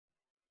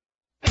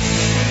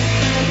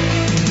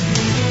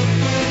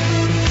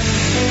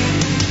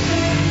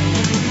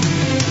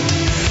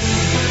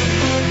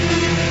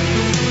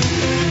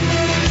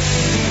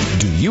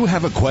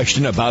have a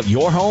question about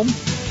your home?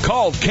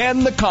 Call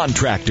Ken the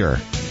Contractor.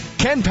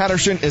 Ken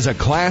Patterson is a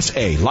Class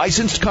A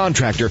licensed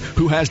contractor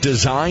who has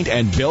designed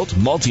and built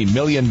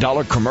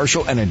multi-million-dollar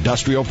commercial and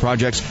industrial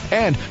projects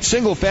and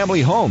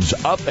single-family homes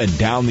up and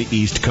down the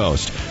East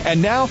Coast.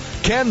 And now,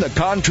 Ken the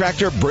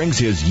Contractor brings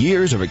his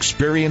years of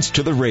experience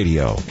to the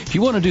radio. If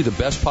you want to do the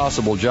best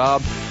possible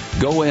job,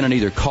 go in and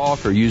either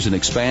caulk or use an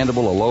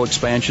expandable or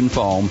low-expansion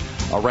foam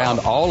around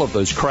all of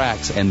those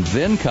cracks and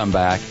then come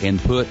back and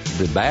put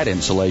the bat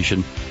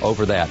insulation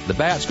over that. The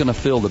bat's going to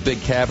fill the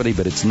big cavity,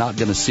 but it's not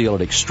going to seal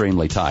it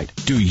extremely tight.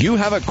 Do you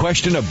have a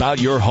question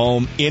about your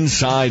home,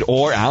 inside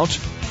or out?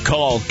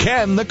 Call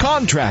Ken the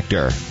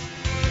Contractor.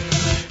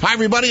 Hi,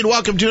 everybody, and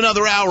welcome to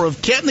another hour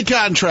of Ken the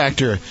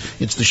Contractor.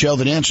 It's the show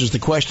that answers the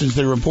questions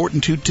that are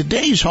important to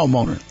today's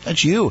homeowner.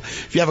 That's you.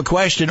 If you have a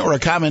question or a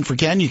comment for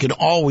Ken, you can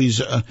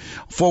always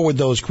forward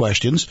those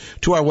questions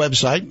to our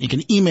website. You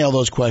can email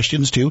those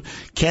questions to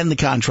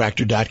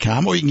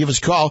kenthecontractor.com, or you can give us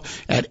a call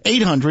at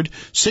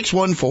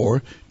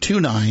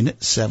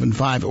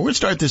 800-614-2975. We're going to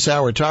start this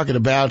hour talking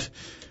about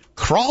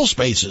crawl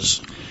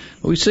spaces.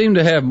 We seem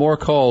to have more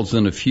calls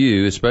than a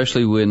few,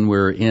 especially when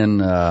we're in,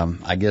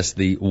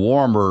 the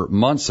warmer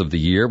months of the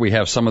year. We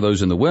have some of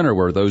those in the winter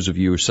where those of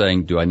you are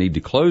saying, do I need to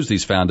close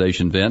these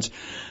foundation vents?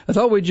 I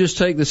thought we'd just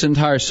take this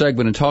entire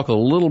segment and talk a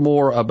little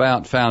more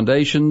about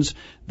foundations,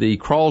 the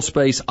crawl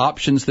space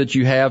options that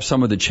you have,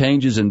 some of the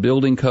changes in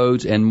building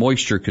codes, and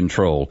moisture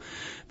control.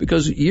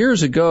 Because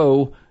years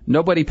ago,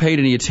 nobody paid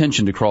any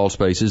attention to crawl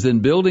spaces. Then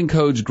building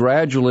codes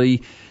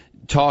gradually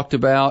talked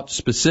about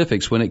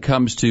specifics when it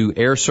comes to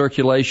air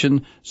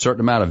circulation,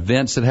 certain amount of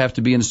vents that have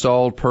to be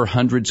installed per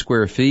 100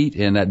 square feet,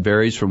 and that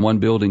varies from one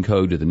building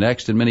code to the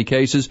next in many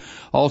cases.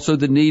 Also,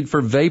 the need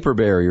for vapor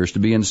barriers to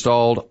be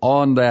installed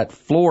on that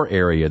floor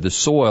area, the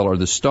soil or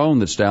the stone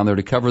that's down there,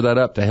 to cover that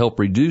up to help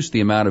reduce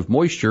the amount of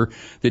moisture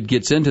that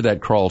gets into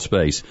that crawl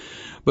space.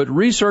 But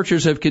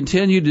researchers have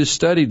continued to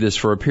study this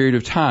for a period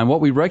of time. What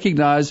we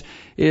recognize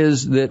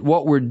is that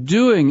what we're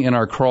doing in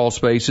our crawl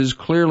spaces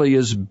clearly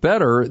is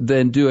better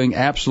than doing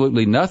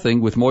absolutely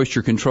nothing with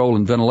moisture control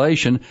and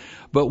ventilation,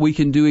 but we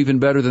can do even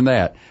better than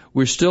that.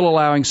 We're still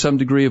allowing some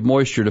degree of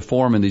moisture to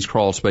form in these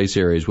crawl space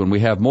areas. When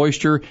we have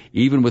moisture,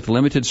 even with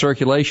limited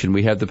circulation,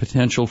 we have the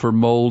potential for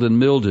mold and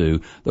mildew.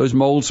 Those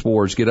mold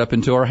spores get up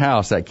into our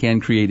house. That can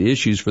create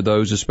issues for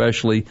those,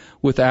 especially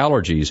with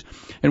allergies.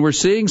 And we're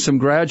seeing some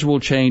gradual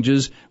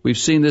changes. We've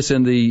seen this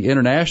in the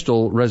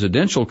International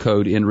Residential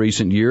Code in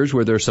recent years,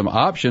 where there's some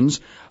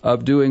options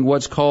of doing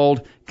what's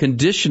called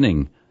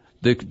conditioning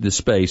the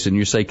space. And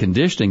you say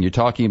conditioning, you're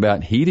talking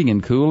about heating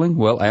and cooling?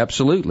 Well,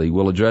 absolutely.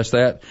 We'll address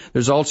that.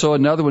 There's also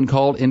another one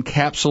called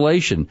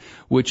encapsulation,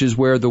 which is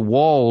where the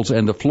walls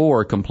and the floor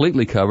are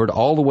completely covered,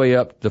 all the way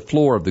up the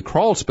floor of the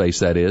crawl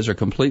space, that is, are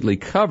completely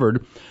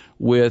covered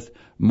with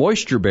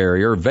moisture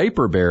barrier,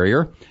 vapor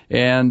barrier,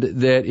 and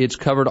that it's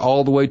covered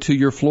all the way to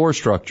your floor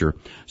structure.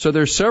 So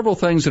there's several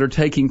things that are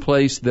taking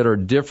place that are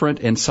different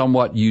and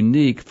somewhat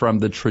unique from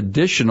the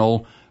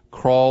traditional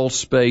crawl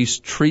space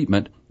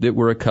treatment that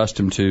we're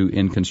accustomed to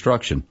in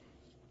construction.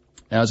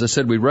 Now, as I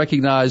said, we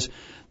recognize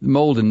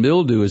mold and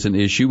mildew is an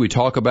issue. We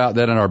talk about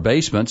that in our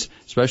basements,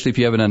 especially if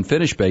you have an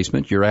unfinished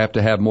basement. You're apt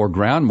to have more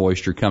ground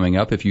moisture coming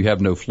up if you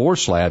have no floor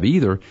slab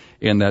either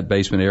in that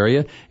basement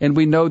area. And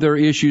we know there are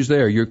issues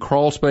there. Your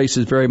crawl space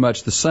is very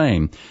much the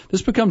same.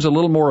 This becomes a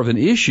little more of an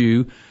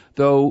issue,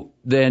 though,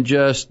 than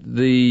just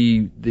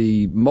the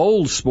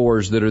mold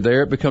spores that are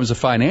there. It becomes a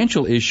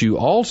financial issue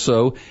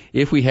also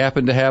if we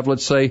happen to have,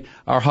 let's say,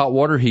 our hot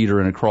water heater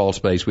in a crawl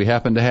space. We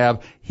happen to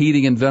have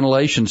heating and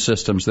ventilation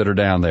systems that are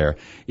down there.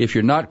 If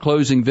you're not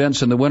closing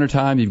vents in the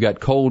wintertime, you've got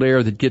cold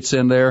air that gets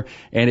in there,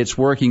 and it's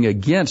working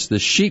against the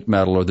sheet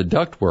metal or the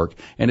ductwork,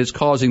 and it's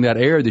causing that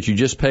air that you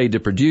just paid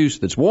to produce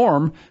that's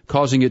warm,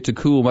 causing it to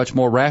cool much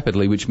more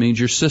rapidly, which means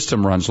your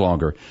system runs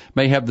longer.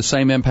 May have the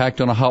same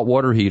impact on a hot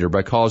water heater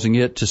by causing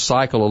it to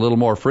cycle a little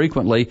more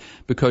frequently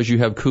because you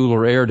have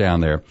cooler air down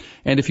there.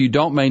 And if you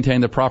don't maintain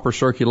the proper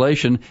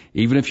circulation,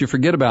 even if you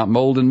forget about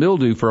mold and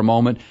mildew for a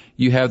moment,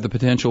 you have the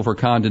potential for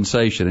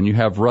condensation, and you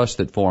have rust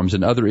that forms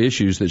and other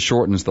issues that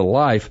shortens the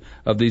life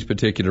of these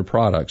particular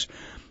products.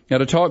 Now,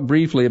 to talk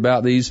briefly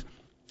about these,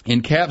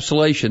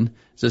 encapsulation,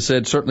 as I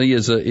said, certainly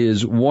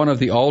is one of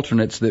the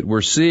alternates that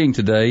we're seeing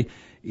today.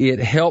 It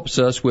helps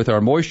us with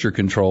our moisture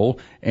control,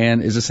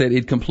 and as I said,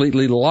 it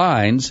completely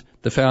lines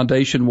the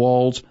foundation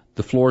walls,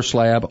 the floor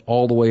slab,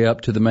 all the way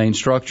up to the main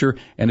structure.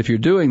 And if you're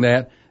doing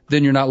that,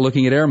 then you're not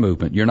looking at air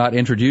movement. You're not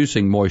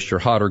introducing moisture,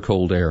 hot or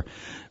cold air.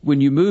 When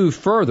you move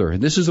further,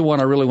 and this is the one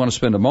I really want to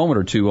spend a moment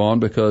or two on,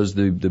 because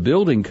the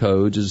building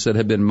codes, as I said,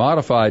 have been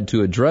modified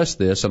to address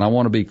this, and I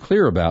want to be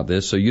clear about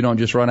this so you don't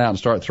just run out and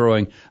start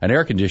throwing an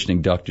air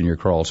conditioning duct in your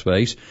crawl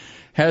space,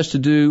 has to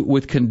do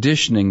with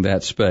conditioning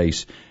that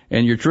space.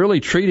 And you're really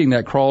treating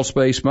that crawl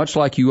space much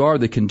like you are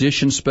the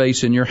conditioned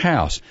space in your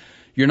house.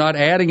 You're not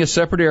adding a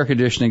separate air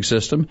conditioning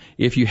system.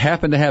 If you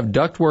happen to have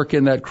ductwork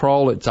in that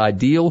crawl, it's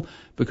ideal,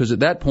 because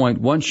at that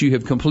point, once you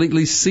have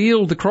completely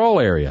sealed the crawl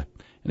area,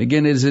 And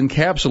again, it is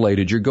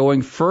encapsulated. You're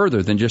going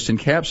further than just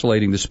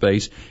encapsulating the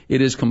space.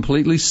 It is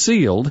completely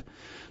sealed.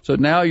 So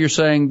now you're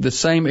saying the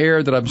same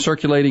air that I'm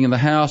circulating in the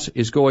house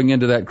is going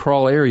into that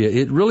crawl area.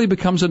 It really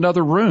becomes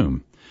another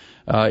room.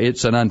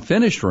 It's an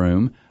unfinished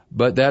room,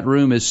 but that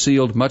room is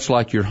sealed much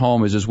like your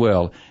home is as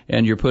well.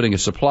 And you're putting a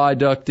supply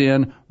duct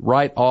in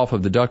right off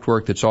of the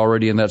ductwork that's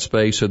already in that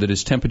space so that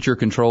it's temperature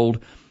controlled.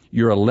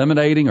 You're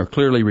eliminating or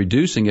clearly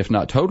reducing, if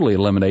not totally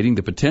eliminating,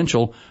 the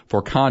potential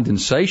for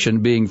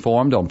condensation being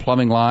formed on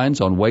plumbing lines,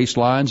 on waste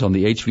lines, on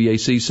the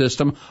HVAC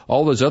system,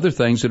 all those other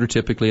things that are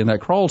typically in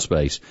that crawl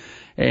space.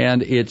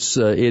 And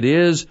it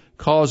is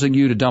causing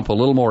you to dump a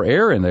little more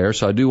air in there,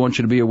 so I do want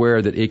you to be aware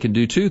that it can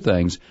do two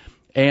things.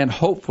 And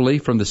hopefully,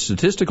 from the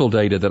statistical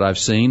data that I've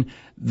seen,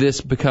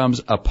 this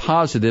becomes a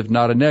positive,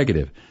 not a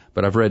negative.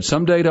 But I've read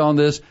some data on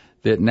this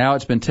that now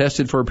it's been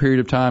tested for a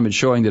period of time. It's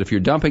showing that if you're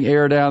dumping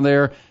air down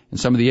there, and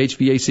some of the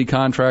HVAC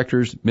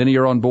contractors, many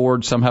are on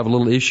board, some have a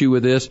little issue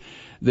with this,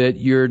 that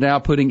you're now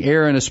putting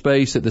air in a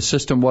space that the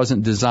system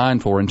wasn't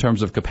designed for in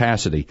terms of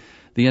capacity.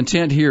 The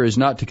intent here is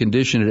not to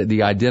condition it at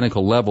the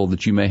identical level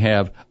that you may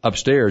have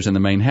upstairs in the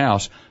main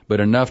house, but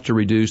enough to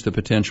reduce the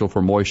potential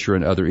for moisture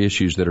and other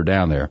issues that are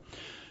down there.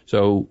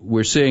 So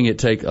we're seeing it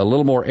take a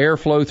little more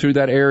airflow through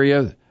that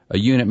area. A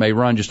unit may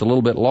run just a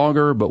little bit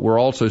longer, but we're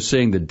also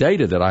seeing the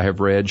data that I have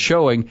read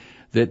showing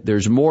that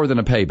there's more than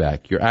a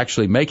payback. You're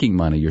actually making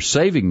money. You're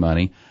saving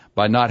money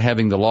by not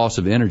having the loss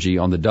of energy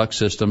on the duct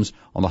systems,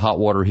 on the hot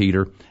water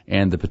heater,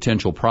 and the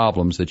potential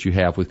problems that you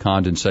have with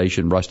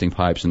condensation, rusting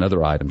pipes, and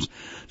other items.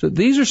 So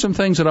these are some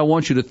things that I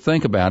want you to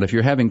think about. If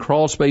you're having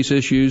crawl space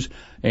issues,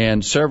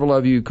 and several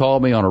of you call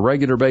me on a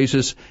regular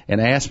basis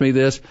and ask me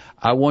this,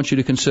 I want you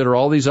to consider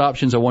all these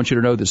options. I want you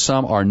to know that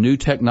some are new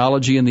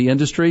technology in the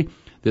industry,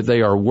 that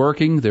they are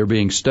working, they're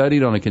being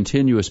studied on a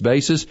continuous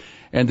basis,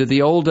 and that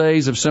the old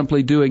days of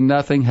simply doing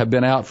nothing have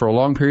been out for a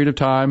long period of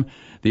time.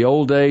 The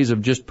old days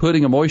of just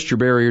putting a moisture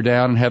barrier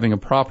down and having a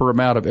proper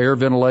amount of air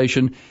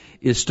ventilation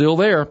is still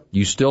there.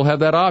 You still have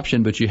that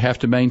option, but you have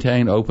to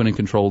maintain, open, and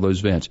control those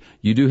vents.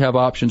 You do have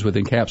options with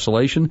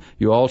encapsulation.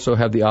 You also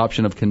have the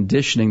option of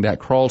conditioning that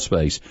crawl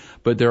space.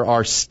 But there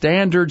are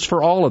standards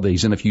for all of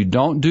these, and if you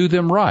don't do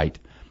them right,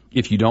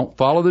 if you don't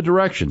follow the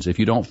directions, if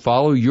you don't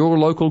follow your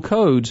local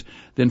codes,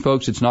 then,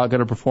 folks, it's not going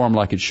to perform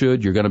like it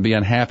should. You're going to be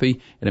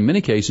unhappy, and in many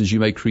cases, you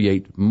may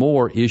create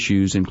more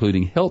issues,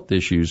 including health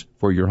issues,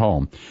 for your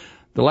home.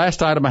 The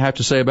last item I have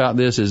to say about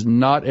this is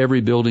not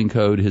every building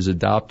code has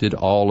adopted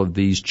all of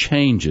these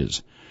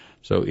changes.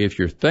 So if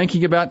you're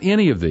thinking about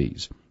any of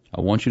these,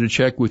 I want you to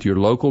check with your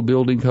local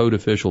building code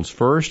officials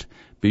first.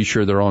 Be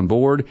sure they're on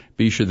board.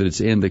 Be sure that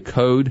it's in the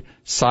code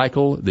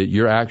cycle that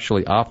you're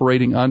actually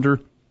operating under.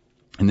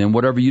 And then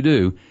whatever you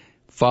do,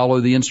 follow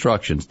the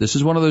instructions. This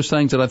is one of those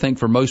things that I think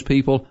for most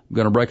people, I'm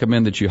going to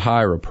recommend that you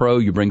hire a pro.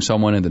 You bring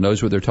someone in that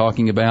knows what they're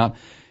talking about.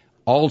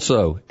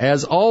 Also,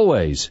 as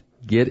always,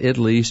 get at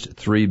least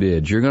 3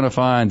 bids. You're going to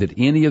find that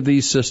any of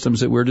these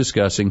systems that we're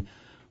discussing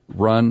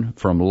run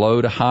from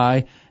low to high,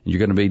 and you're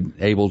going to be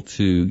able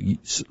to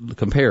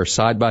compare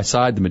side by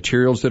side the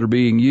materials that are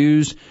being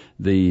used,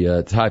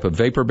 the type of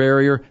vapor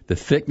barrier, the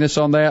thickness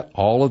on that.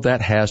 All of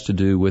that has to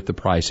do with the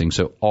pricing.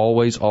 So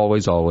always,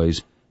 always,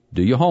 always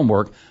do your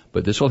homework,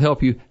 but this will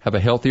help you have a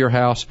healthier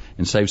house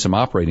and save some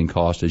operating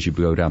costs as you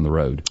go down the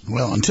road.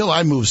 Well, until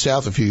I moved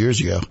south a few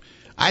years ago,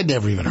 I'd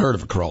never even heard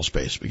of a crawl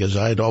space because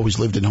I had always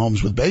lived in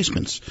homes with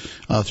basements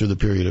through the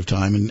period of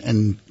time.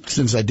 And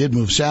since I did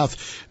move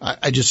south,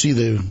 I just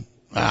see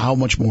how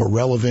much more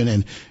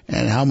relevant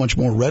and how much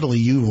more readily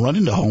you run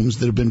into homes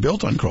that have been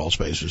built on crawl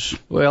spaces.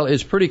 Well,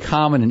 it's pretty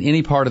common in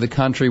any part of the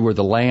country where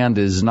the land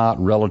is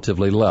not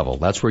relatively level.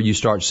 That's where you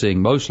start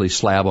seeing mostly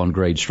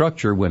slab-on-grade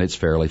structure when it's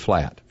fairly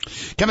flat.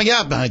 Coming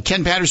up,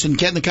 Ken Patterson,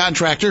 Ken the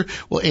Contractor,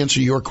 will answer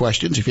your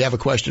questions. If you have a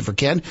question for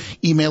Ken,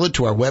 email it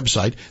to our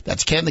website.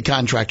 That's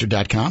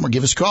kenthecontractor.com, or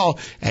give us a call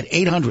at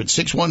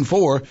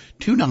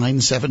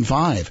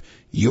 800-614-2975.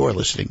 You're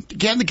listening to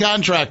Ken the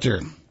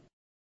Contractor.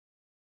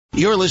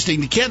 You're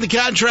listening to Ken the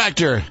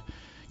Contractor.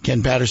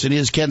 Ken Patterson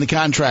is Ken the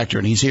Contractor,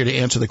 and he's here to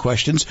answer the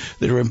questions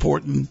that are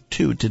important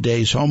to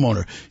today's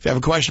homeowner. If you have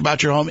a question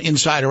about your home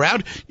inside or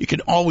out, you can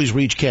always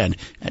reach Ken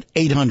at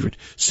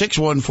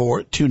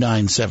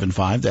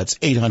 800-614-2975. That's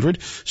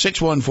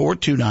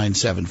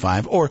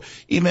 800-614-2975. Or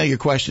email your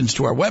questions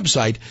to our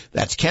website.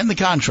 That's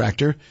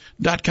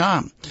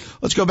kenthecontractor.com.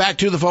 Let's go back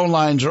to the phone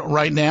lines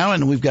right now,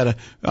 and we've got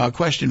a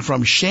question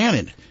from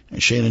Shannon.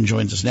 And Shannon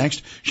joins us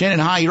next. Shannon,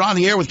 hi. You're on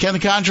the air with Ken the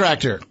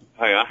Contractor.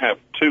 Hey, I have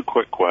 2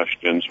 quick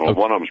questions. Well,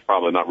 one of them is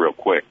probably not real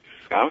quick.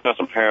 I've got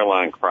some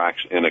hairline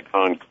cracks in a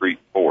concrete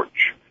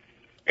porch,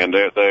 and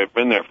they've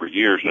been there for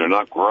years, and they're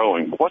not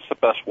growing. But what's the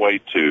best way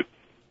to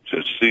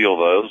seal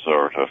those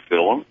or to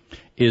fill them?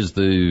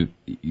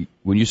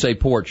 When you say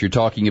porch, you're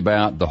talking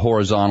about the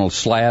horizontal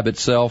slab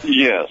itself?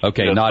 Yes.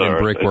 Okay, yes, not sir.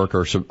 in brickwork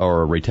or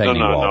a retaining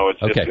wall.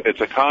 No. Okay.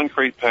 It's a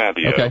concrete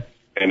patio. Okay.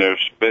 And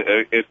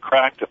it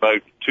cracked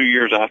about 2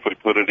 years after we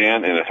put it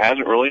in, and it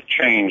hasn't really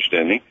changed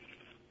any.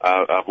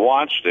 I've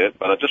watched it,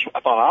 but I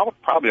thought I would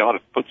probably ought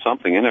to put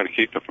something in there to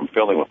keep it from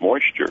filling with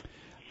moisture.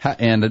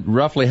 And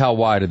roughly how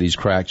wide are these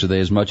cracks? Are they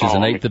as much as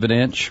an eighth of an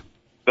inch?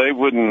 They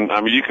wouldn't.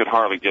 I mean, you could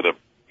hardly get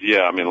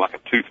like a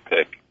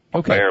toothpick.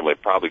 Okay. Barely.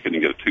 Probably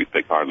couldn't get a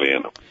toothpick hardly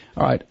in them.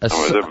 All right.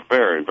 They're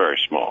very, very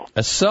small.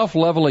 A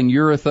self-leveling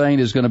urethane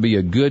is going to be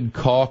a good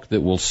caulk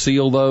that will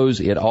seal those.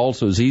 It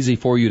also is easy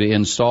for you to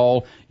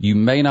install. You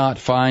may not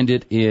find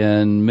it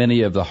in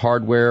many of the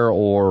hardware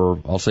or,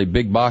 I'll say,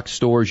 big box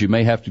stores. You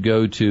may have to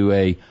go to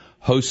a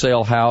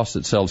wholesale house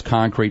that sells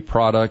concrete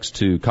products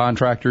to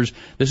contractors.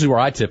 This is where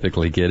I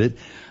typically get it.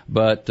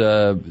 But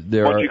what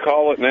do you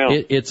call it now?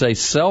 It's a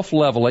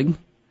self-leveling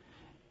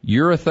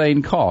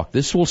urethane caulk.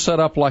 This will set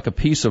up like a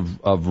piece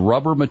of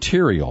rubber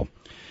material,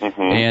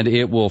 and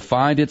it will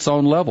find its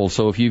own level.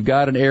 So if you've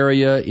got an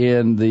area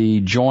in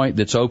the joint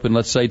that's open,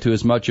 let's say to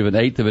as much of an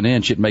eighth of an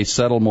inch, it may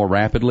settle more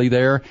rapidly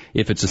there.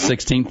 If it's a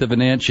 16th of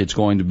an inch, it's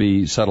going to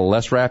be settle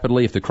less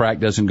rapidly. If the crack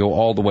doesn't go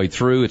all the way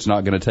through, it's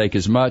not going to take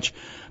as much.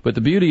 But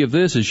the beauty of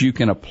this is you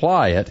can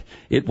apply it.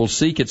 It will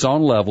seek its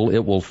own level.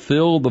 It will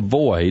fill the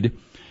void,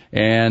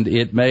 and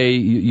it may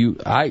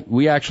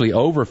we actually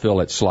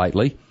overfill it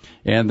slightly.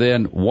 And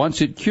then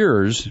once it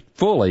cures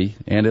fully,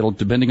 and it'll,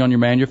 depending on your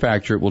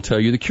manufacturer, it will tell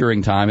you the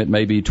curing time. It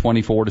may be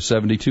 24 to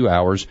 72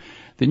 hours.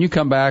 Then you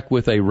come back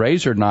with a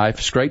razor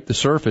knife, scrape the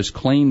surface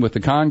clean with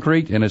the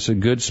concrete, and it's a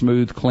good,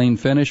 smooth, clean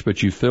finish,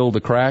 but you fill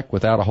the crack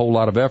without a whole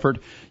lot of effort.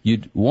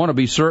 You want to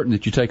be certain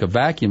that you take a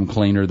vacuum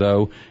cleaner,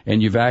 though,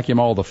 and you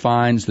vacuum all the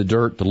fines, the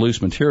dirt, the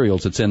loose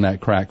materials that's in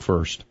that crack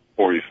first.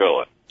 Before you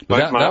fill it.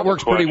 That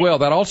works pretty well.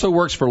 That also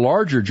works for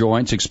larger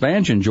joints,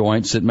 expansion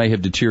joints that may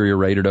have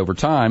deteriorated over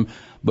time.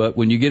 But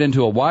when you get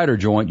into a wider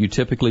joint, you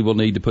typically will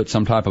need to put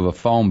some type of a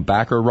foam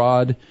backer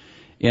rod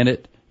in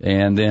it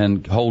and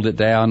then hold it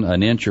down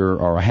an inch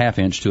or a half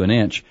inch to an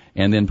inch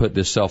and then put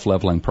this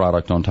self-leveling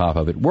product on top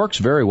of it. Works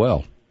very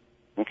well.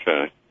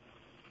 Okay.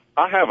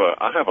 I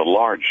have a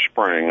large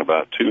spring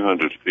about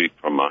 200 feet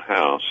from my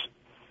house,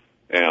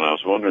 and I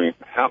was wondering,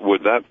 how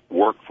would that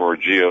work for a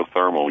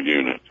geothermal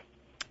unit?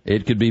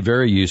 It could be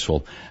very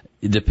useful.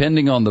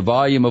 Depending on the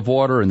volume of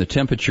water and the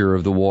temperature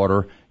of the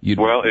water,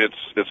 well,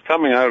 it's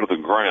coming out of the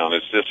ground.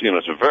 It's just,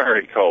 it's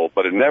very cold,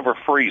 but it never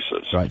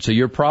freezes. Right. So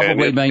you're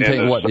probably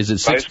maintaining what is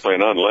it? Basically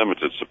an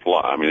unlimited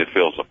supply. I mean, it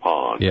fills a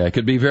pond. Yeah, it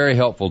could be very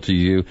helpful to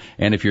you.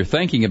 And if you're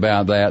thinking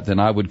about that, then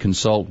I would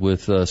consult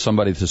with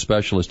somebody that's a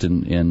specialist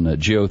in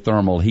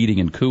geothermal heating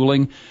and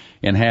cooling,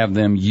 and have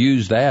them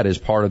use that as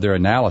part of their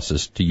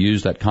analysis to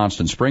use that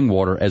constant spring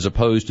water as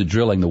opposed to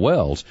drilling the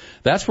wells.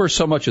 That's where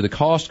so much of the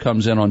cost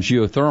comes in on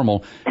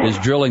geothermal, is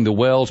drilling the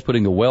wells,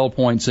 putting the well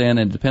points in,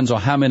 and it depends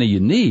on how many you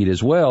need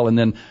as well. And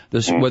then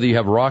whether you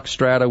have rock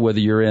strata, whether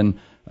you're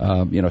in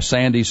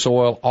sandy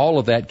soil, all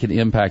of that can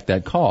impact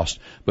that cost.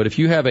 But if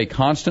you have a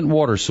constant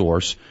water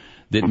source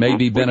that may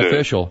be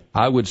beneficial,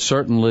 I would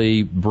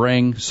certainly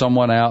bring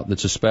someone out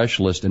that's a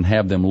specialist and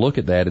have them look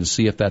at that and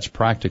see if that's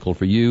practical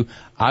for you.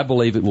 I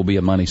believe it will be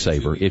a money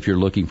saver if you're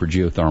looking for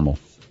geothermal.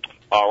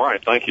 All right.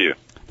 Thank you.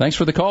 Thanks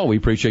for the call. We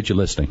appreciate you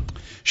listening.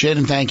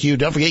 Shannon, thank you.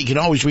 Don't forget, you can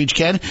always reach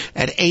Ken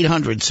at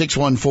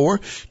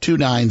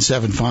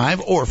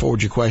 800-614-2975 or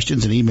forward your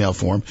questions in email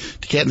form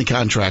to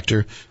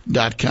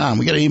KenTheContractor.com.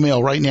 We got an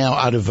email right now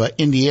out of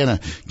Indiana,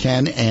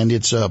 Ken, and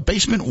it's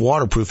basement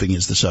waterproofing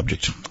is the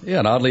subject. Yeah,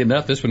 and oddly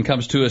enough, this one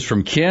comes to us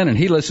from Ken, and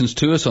he listens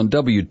to us on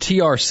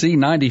WTRC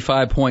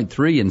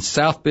 95.3 in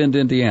South Bend,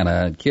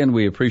 Indiana. And Ken,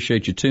 we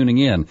appreciate you tuning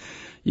in.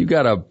 You've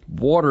got a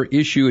water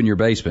issue in your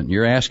basement.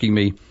 You're asking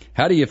me,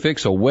 how do you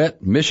fix a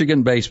wet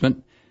Michigan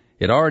basement?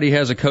 It already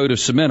has a coat of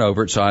cement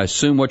over it, so I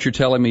assume what you're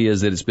telling me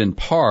is that it's been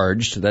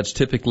parged. That's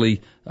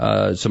typically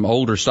some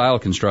older style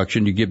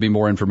construction. You give me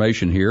more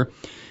information here.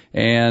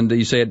 And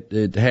you say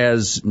it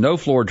has no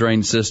floor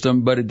drain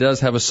system, but it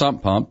does have a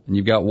sump pump, and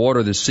you've got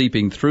water that's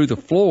seeping through the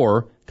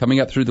floor, coming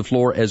up through the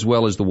floor as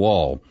well as the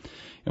wall.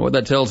 And what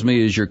that tells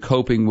me is you're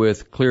coping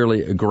with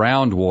clearly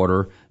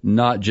groundwater,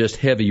 not just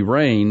heavy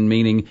rain,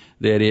 meaning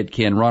that it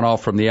can run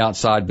off from the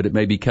outside, but it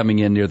may be coming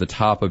in near the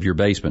top of your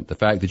basement. The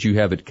fact that you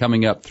have it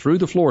coming up through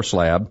the floor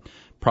slab,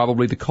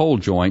 probably the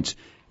cold joints,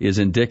 is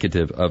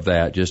indicative of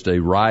that, just a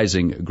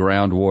rising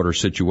groundwater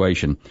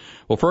situation.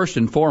 Well, first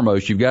and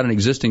foremost, you've got an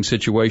existing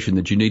situation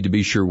that you need to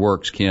be sure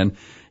works, Ken,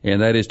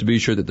 and that is to be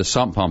sure that the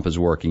sump pump is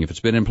working. If it's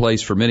been in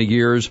place for many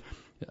years,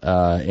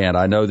 and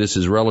I know this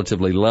is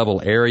relatively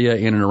level area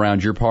in and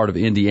around your part of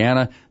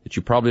Indiana, that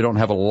you probably don't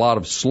have a lot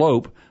of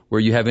slope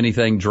where you have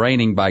anything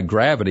draining by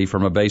gravity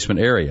from a basement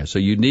area. So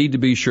you need to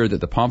be sure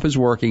that the pump is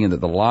working and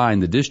that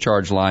the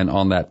discharge line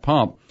on that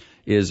pump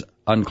is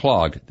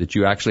unclogged, that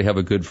you actually have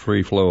a good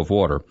free flow of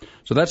water.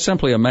 So that's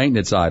simply a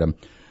maintenance item.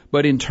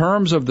 But in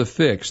terms of the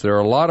fix, there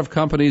are a lot of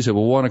companies that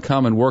will want to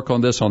come and work on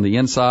this on the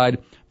inside,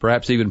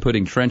 perhaps even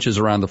putting trenches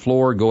around the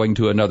floor, going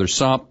to another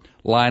sump,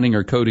 lining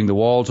or coating the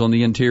walls on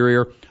the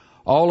interior.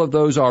 All of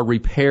those are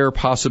repair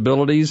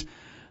possibilities.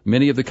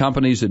 Many of the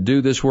companies that do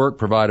this work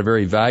provide a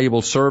very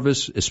valuable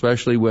service,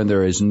 especially when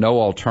there is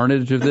no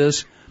alternative to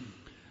this.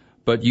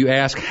 But you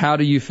ask, how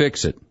do you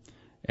fix it?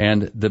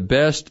 And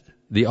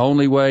the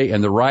only way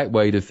and the right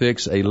way to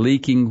fix a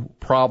leaking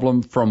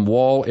problem from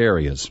wall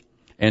areas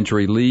and to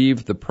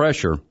relieve the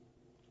pressure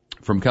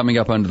from coming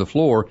up under the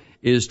floor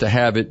is to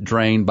have it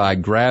drained by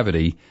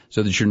gravity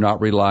so that you're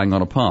not relying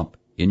on a pump.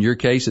 In your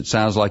case, it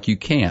sounds like you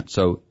can't.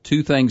 So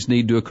two things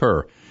need to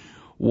occur.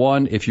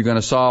 One, if you're going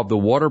to solve the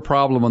water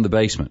problem in the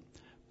basement,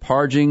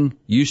 parging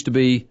used to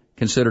be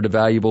considered a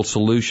valuable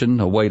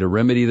solution, a way to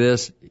remedy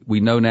this.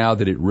 We know now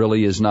that it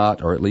really is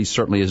not, or at least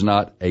certainly is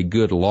not, a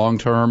good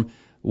long-term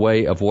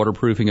way of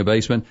waterproofing a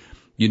basement.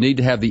 You need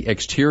to have the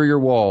exterior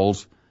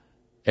walls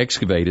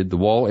excavated, the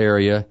wall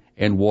area,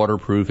 and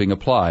waterproofing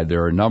applied.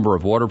 There are a number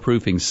of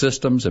waterproofing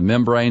systems and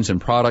membranes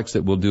and products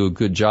that will do a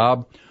good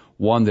job.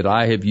 One that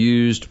I have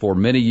used for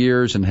many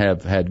years and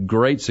have had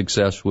great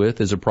success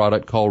with is a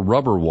product called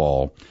Rubber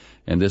Wall.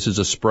 And this is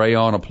a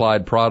spray-on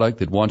applied product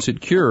that once it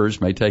cures,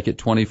 may take it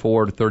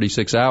 24 to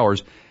 36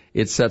 hours,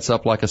 it sets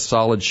up like a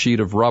solid sheet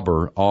of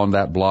rubber on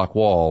that block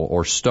wall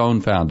or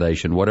stone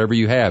foundation, whatever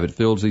you have. It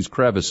fills these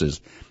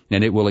crevices,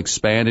 and it will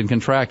expand and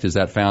contract as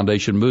that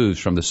foundation moves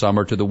from the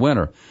summer to the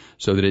winter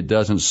so that it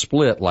doesn't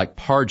split like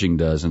parging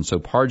does. And so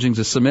parging's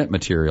a cement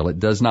material. It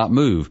does not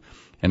move.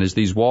 And as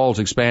these walls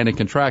expand and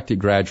contract, it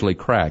gradually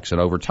cracks.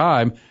 And over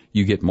time,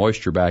 you get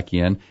moisture back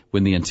in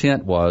when the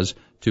intent was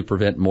to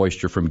prevent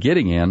moisture from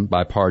getting in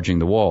by parging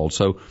the wall.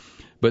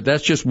 But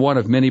that's just one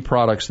of many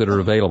products that are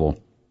available.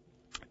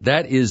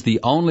 That is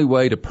the only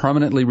way to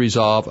permanently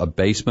resolve a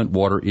basement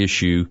water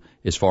issue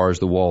as far as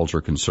the walls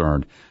are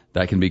concerned.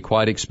 That can be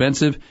quite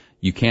expensive.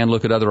 You can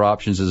look at other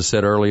options, as I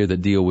said earlier,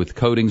 that deal with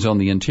coatings on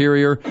the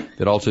interior,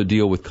 that also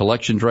deal with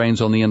collection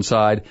drains on the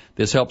inside.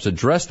 This helps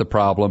address the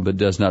problem, but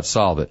does not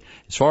solve it.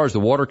 As far as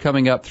the water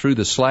coming up through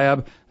the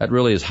slab, that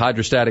really is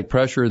hydrostatic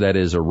pressure. That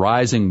is a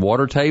rising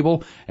water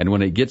table. And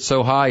when it gets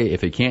so high,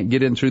 if it can't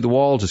get in through the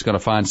walls, it's going to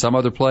find some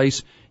other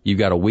place. You've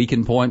got a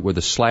weakened point where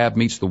the slab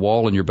meets the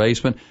wall in your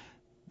basement.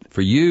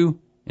 For you,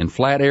 in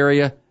flat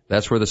area,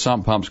 that's where the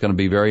sump pump's going to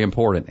be very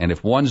important. And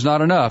if one's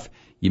not enough,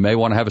 you may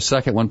want to have a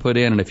second one put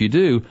in, and if you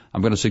do,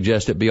 I'm going to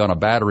suggest it be on a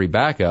battery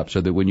backup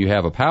so that when you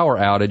have a power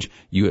outage,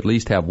 you at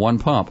least have one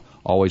pump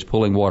always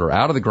pulling water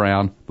out of the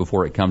ground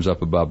before it comes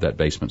up above that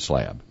basement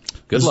slab.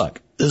 Good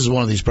luck. This is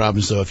one of these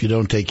problems, though. If you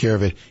don't take care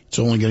of it, it's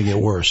only going to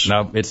get worse.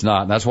 No, it's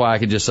not. That's why I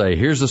can just say,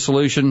 here's the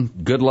solution.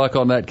 Good luck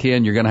on that,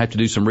 Ken. You're going to have to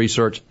do some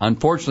research.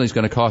 Unfortunately, it's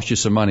going to cost you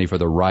some money for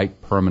the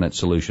right permanent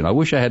solution. I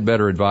wish I had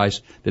better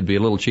advice that'd be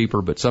a little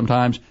cheaper, but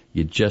sometimes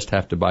you just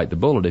have to bite the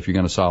bullet if you're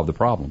going to solve the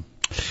problem.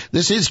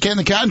 This is Ken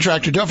the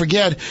Contractor. Don't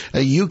forget,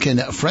 you can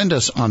friend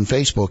us on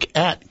Facebook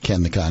at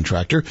Ken the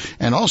Contractor,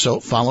 and also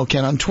follow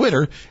Ken on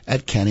Twitter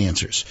at Ken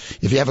Answers.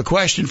 If you have a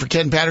question for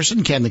Ken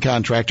Patterson, Ken the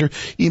Contractor,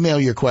 email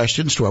your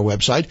questions to our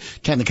website,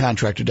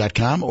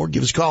 kenthecontractor.com, or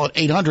give us a call at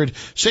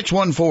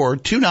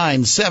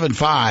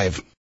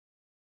 800-614-2975.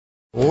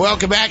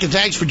 Welcome back, and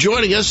thanks for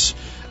joining us.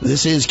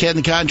 This is Ken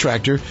the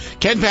Contractor.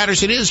 Ken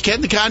Patterson is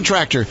Ken the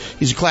Contractor.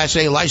 He's a Class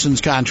A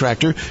licensed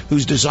contractor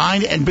who's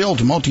designed and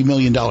built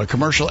multi-million-dollar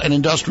commercial and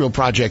industrial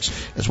projects,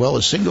 as well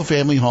as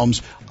single-family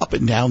homes up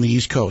and down the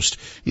East Coast.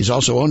 He's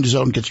also owned his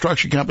own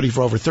construction company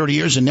for over 30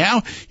 years, and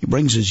now he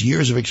brings his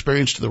years of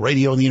experience to the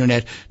radio and the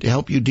Internet to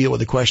help you deal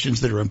with the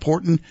questions that are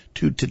important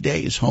to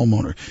today's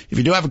homeowner. If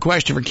you do have a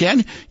question for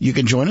Ken, you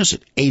can join us at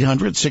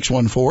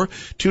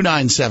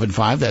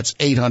 800-614-2975. That's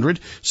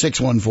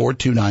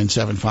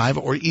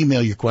 800-614-2975, or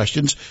email your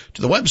questions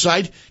to the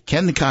website,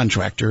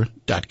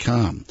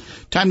 kenthecontractor.com.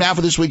 Time now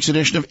for this week's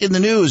edition of In the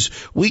News.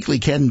 Weekly,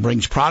 Ken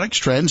brings products,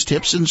 trends,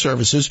 tips, and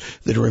services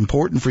that are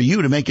important for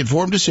you to make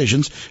informed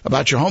decisions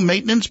about your home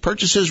maintenance,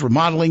 purchases,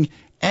 remodeling,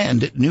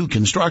 and new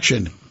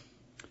construction.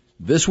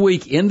 This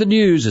week in the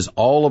news is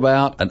all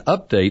about an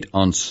update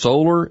on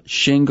solar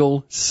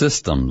shingle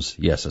systems.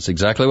 Yes, that's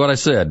exactly what I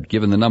said.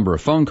 Given the number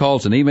of phone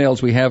calls and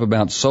emails we have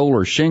about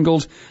solar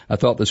shingles, I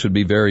thought this would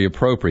be very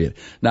appropriate.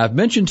 Now, I've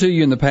mentioned to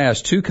you in the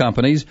past two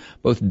companies,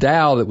 both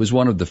Dow, that was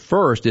one of the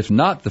first, if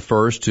not the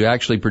first, to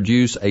actually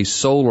produce a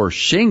solar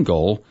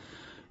shingle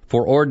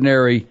for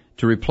ordinary,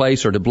 to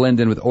replace or to blend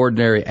in with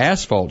ordinary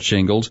asphalt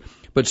shingles.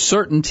 But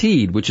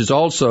CertainTeed, which is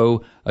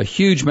also a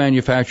huge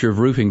manufacturer of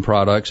roofing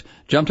products,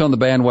 jumped on the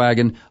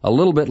bandwagon a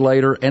little bit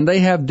later, and they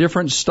have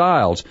different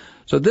styles.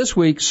 So this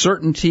week,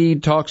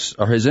 CertainTeed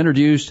has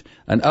introduced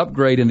an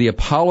upgrade in the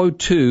Apollo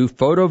 2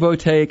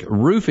 photovoltaic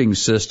roofing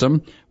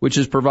system, which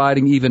is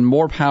providing even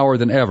more power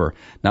than ever.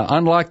 Now,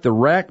 unlike the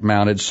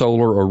rack-mounted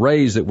solar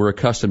arrays that we're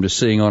accustomed to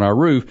seeing on our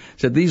roof,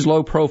 these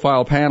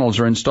low-profile panels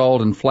are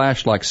installed and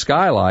flash like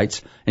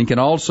skylights and can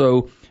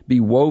also be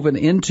woven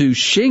into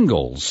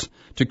shingles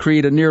to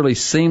create a nearly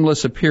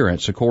seamless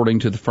appearance, according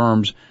to the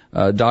firm's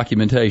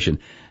documentation.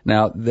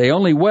 Now,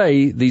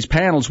 these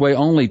panels weigh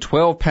only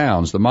 12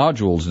 pounds, the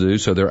modules do,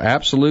 so they're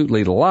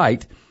absolutely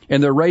light,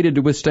 and they're rated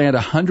to withstand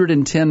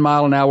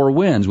 110-mile-an-hour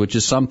winds, which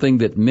is something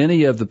that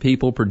many of the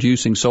people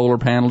producing solar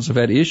panels have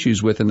had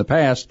issues with in the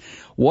past.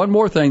 One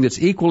more thing that's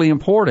equally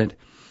important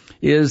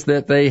is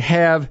that they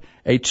have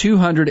a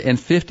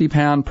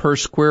 250-pound per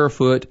square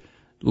foot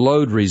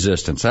load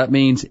resistance. That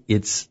means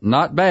it's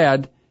not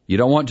bad. You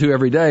don't want to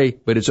every day,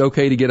 but it's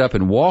okay to get up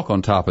and walk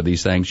on top of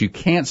these things. You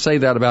can't say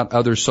that about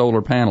other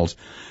solar panels.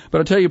 But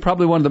I'll tell you,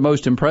 probably one of the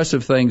most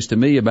impressive things to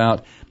me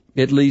about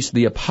at least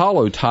the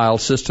Apollo tile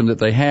system that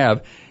they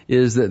have,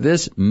 is that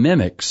this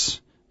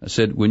mimics, I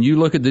said, when you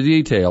look at the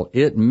detail,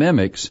 it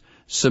mimics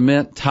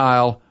cement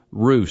tile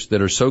roofs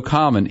that are so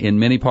common in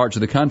many parts of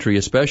the country,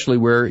 especially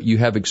where you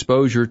have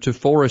exposure to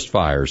forest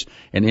fires,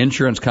 and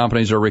insurance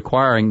companies are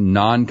requiring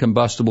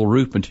non-combustible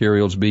roof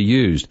materials be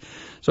used.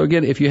 So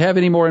again, if you have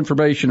any more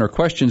information or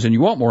questions and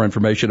you want more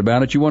information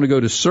about it, you want to go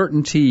to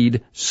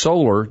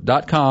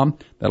CertainteedSolar.com.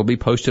 That'll be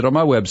posted on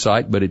my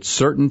website, but it's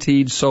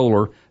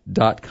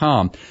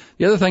CertainteedSolar.com.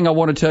 The other thing I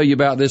want to tell you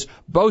about this,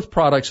 both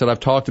products that I've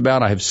talked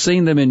about, I have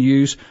seen them in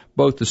use.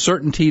 Both the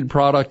CertainTeed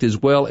product as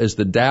well as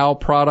the Dow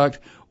product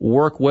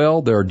work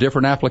well. There are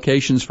different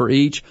applications for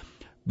each.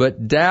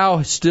 But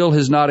Dow still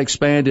has not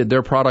expanded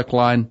their product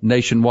line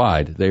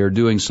nationwide. They are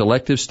doing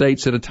selective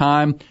states at a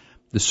time.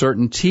 The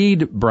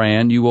CertainTeed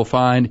brand you will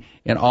find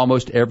in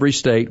almost every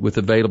state with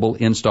available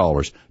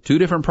installers. Two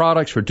different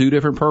products for two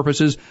different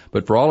purposes,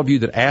 but for all of you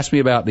that ask me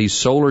about these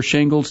solar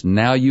shingles,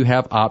 now you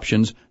have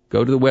options.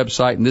 Go to the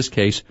website, in this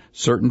case,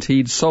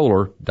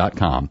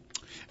 CertainteedSolar.com.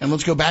 And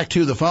let's go back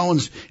to the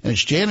phones, and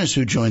it's Janice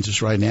who joins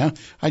us right now.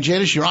 Hi,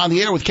 Janice. You're on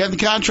the air with Ken the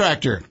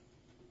Contractor.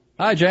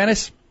 Hi,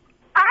 Janice.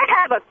 I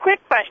have a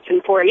quick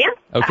question for you.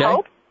 Okay. I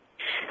hope.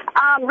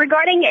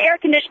 Regarding the air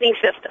conditioning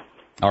system.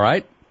 All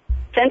right.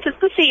 Since it's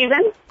the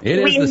season. It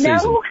is the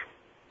season.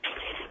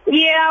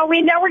 Yeah,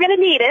 we know we're going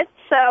to need it.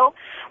 So,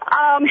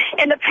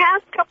 in the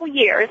past couple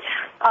years,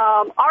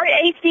 our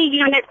AC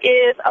unit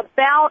is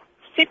about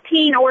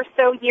 15 or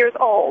so years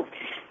old.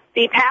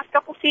 The past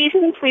couple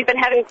seasons, we've been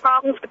having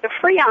problems with the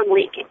Freon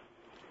leaking.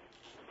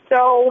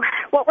 So,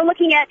 what we're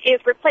looking at is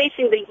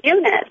replacing the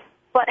unit.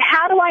 But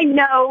how do I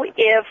know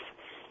if,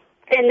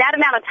 in that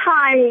amount of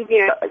time,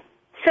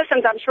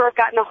 systems I'm sure have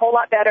gotten a whole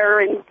lot better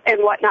and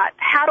whatnot.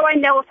 How do I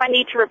know if I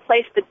need to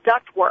replace the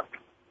ductwork?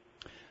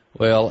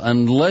 Well,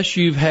 unless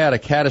you've had a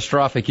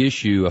catastrophic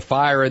issue, a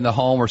fire in the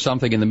home or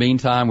something in the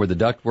meantime where the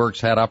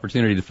ductwork's had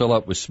opportunity to fill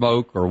up with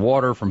smoke or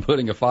water from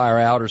putting a fire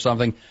out or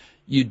something,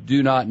 you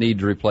do not need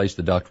to replace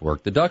the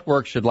ductwork. The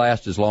ductwork should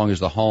last as long as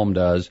the home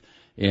does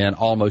in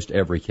almost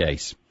every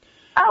case.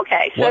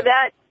 Okay, so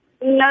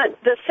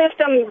the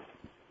system,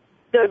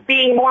 the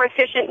being more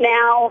efficient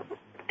now,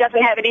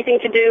 doesn't have anything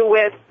to do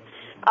with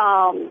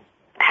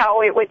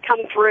how it would come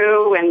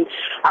through. And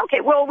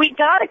okay, well, we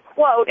got a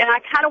quote, and I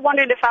kind of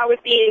wondered if I was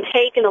being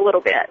taken a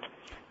little bit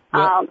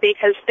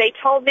because they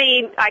told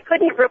me I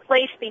couldn't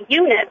replace the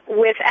unit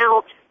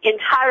without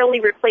entirely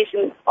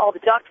replacing all the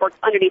ductwork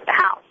underneath the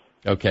house.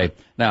 Okay.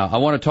 Now, I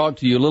want to talk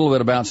to you a little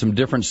bit about some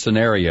different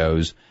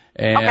scenarios.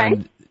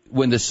 And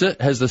when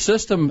has the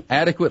system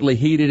adequately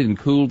heated and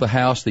cooled the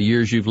house the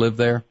years you've lived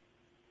there?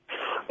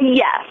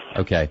 Yes.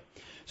 Okay.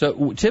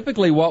 So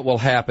typically what will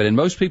happen, and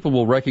most people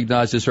will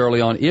recognize this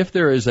early on, if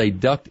there is a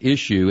duct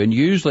issue, and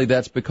usually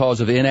that's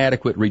because of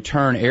inadequate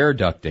return air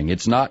ducting.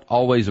 It's not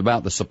always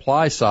about the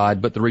supply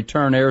side, but the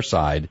return air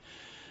side.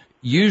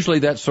 Usually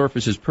that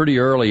surfaces pretty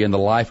early in the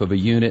life of a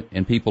unit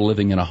and people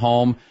living in a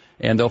home,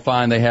 and they'll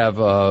find they have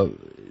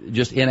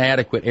just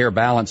inadequate air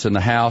balance in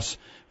the house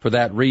for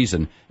that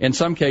reason. In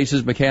some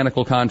cases,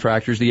 mechanical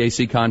contractors, the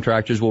AC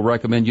contractors, will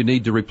recommend you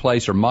need to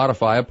replace or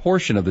modify a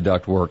portion of the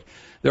ductwork.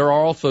 There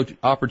are also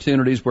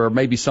opportunities where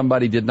maybe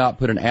somebody did not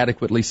put an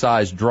adequately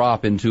sized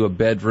drop into a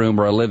bedroom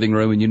or a living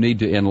room, and you need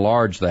to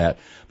enlarge that.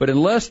 But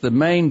unless the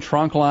main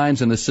trunk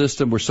lines in the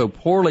system were so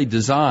poorly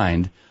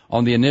designed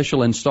on the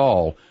initial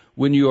install,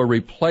 when you are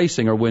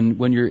replacing or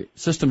when your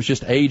systems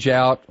just age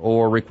out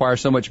or require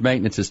so much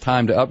maintenance it's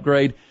time to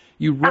upgrade,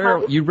 you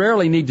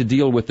rarely need to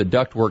deal with the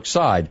ductwork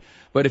side.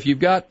 But if you've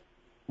got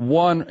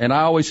one, and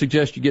I always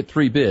suggest you get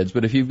 3 bids,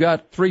 but if you've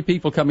got 3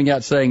 people coming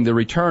out saying the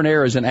return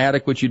air is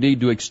inadequate, you need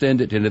to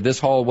extend it into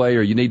this hallway,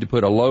 or you need to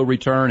put a low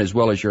return as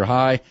well as your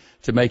high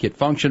to make it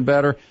function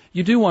better,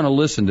 you do want to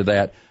listen to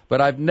that.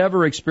 But I've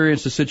never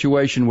experienced a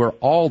situation where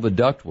all the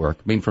ductwork,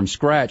 from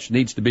scratch,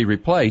 needs to be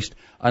replaced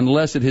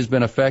unless it has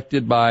been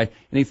affected by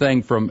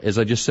anything from, as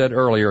I just said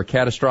earlier, a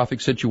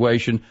catastrophic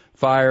situation,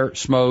 fire,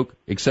 smoke,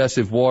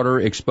 excessive water,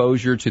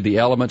 exposure to the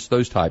elements,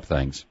 those type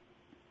things.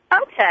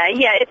 Okay,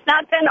 yeah, it's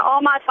not been,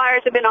 all my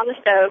fires have been on the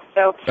stove,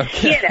 so,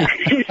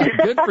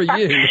 Good for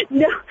you.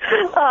 No,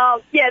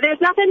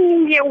 there's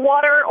nothing,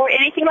 water or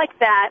anything like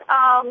that.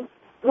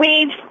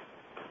 When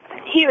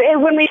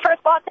we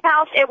first bought the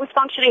house, it was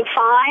functioning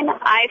fine.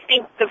 I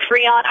think the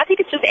Freon,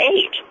 it's just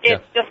age.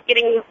 It's just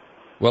getting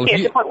to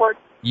the point where...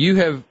 You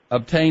have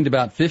obtained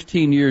about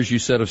 15 years, you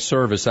said, of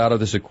service out of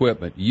this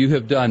equipment. You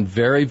have done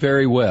very,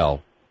 very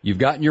well. You've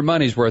gotten your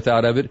money's worth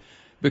out of it,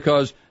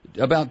 because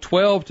about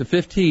 12 to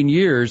 15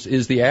 years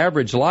is the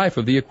average life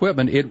of the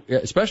equipment.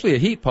 Especially a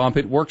heat pump,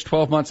 it works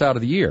 12 months out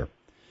of the year.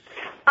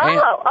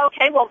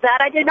 Okay. Well, that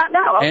I did not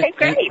know. Okay,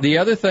 great. And the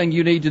other thing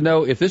you need to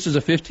know, if this is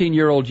a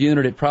 15-year-old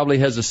unit, it probably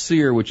has a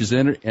SEER, which is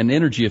an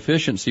energy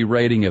efficiency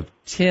rating of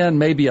 10,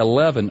 maybe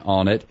 11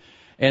 on it.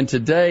 And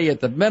today,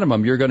 at the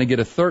minimum, you're going to get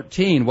a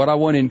 13. What I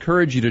want to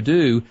encourage you to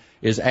do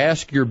is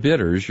ask your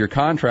bidders, your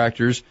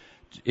contractors,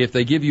 if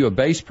they give you a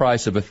base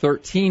price of a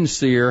 13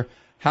 SEER,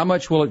 how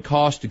much will it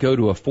cost to go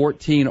to a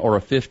 14 or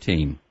a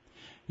 15?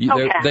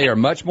 They are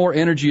much more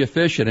energy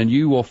efficient, and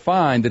you will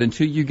find that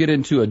until you get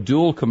into a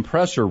dual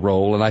compressor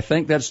roll, and I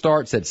think that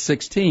starts at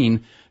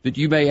 16, that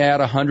you may add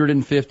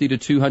 $150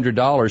 to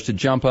 $200 to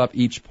jump up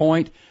each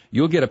point.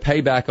 You'll get a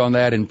payback on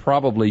that in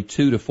probably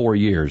 2 to 4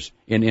 years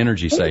in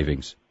energy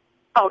savings.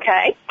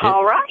 Okay.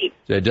 All right.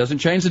 It doesn't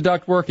change the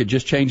ductwork. It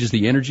just changes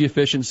the energy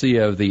efficiency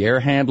of the air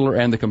handler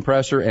and the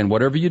compressor. And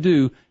whatever you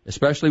do,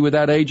 especially with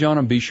that age on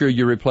them, be sure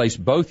you replace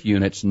both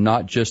units,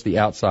 not just the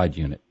outside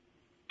unit.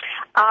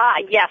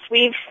 Yes,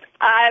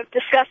 I've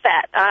discussed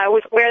that.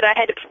 With where I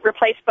had to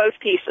replace both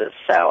pieces.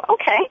 So,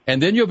 okay.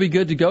 And then you'll be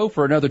good to go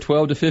for another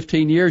 12 to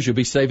 15 years. You'll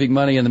be saving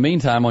money in the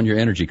meantime on your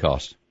energy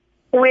costs.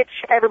 Which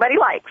everybody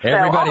likes.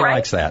 Everybody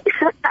likes that.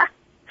 All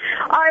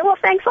right, well,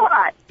 thanks a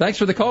lot. Thanks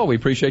for the call. We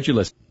appreciate you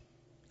listening.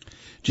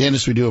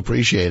 Janice, we do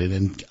appreciate it.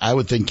 And I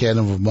would think, Ken,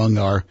 of among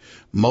our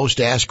most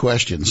asked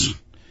questions,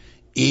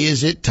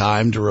 is it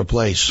time to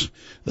replace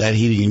that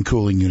heating and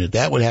cooling unit?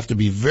 That would have to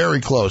be very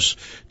close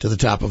to the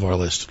top of our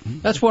list.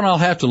 That's one I'll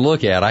have to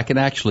look at. I can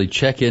actually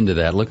check into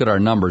that, look at our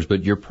numbers,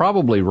 but you're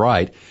probably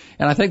right.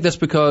 And I think that's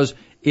because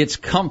it's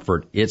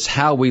comfort. It's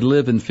how we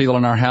live and feel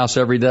in our house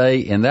every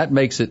day, and that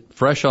makes it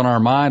fresh on our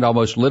mind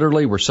almost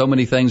literally. We're so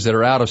many things that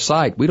are out of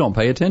sight we don't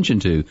pay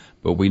attention to,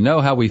 but we know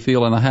how we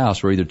feel in the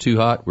house. We're either too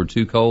hot, we're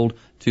too cold,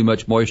 too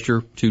much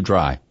moisture, too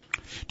dry.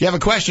 Do you have a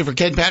question for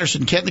Ken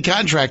Patterson, Ken the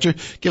Contractor?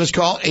 Give us a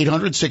call,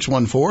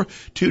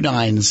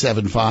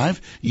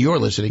 800-614-2975. You're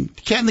listening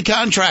to Ken the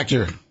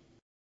Contractor.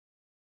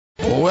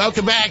 Well,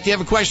 welcome back. Do you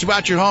have a question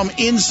about your home,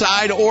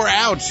 inside or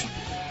out?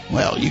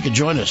 Well, you can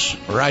join us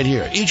right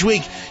here. Each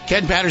week,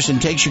 Ken Patterson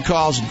takes your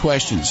calls and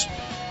questions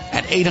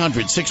at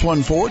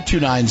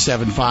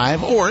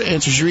 800-614-2975 or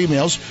answers your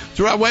emails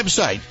through our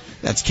website.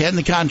 That's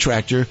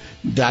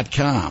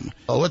kenthecontractor.com.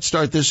 Well, let's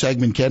start this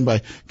segment, Ken,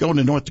 by going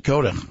to North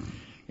Dakota.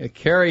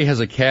 Carrie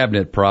has a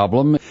cabinet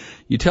problem.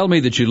 You tell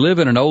me that you live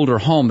in an older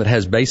home that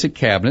has basic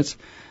cabinets.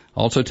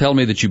 Also tell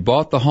me that you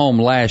bought the home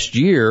last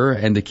year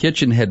and the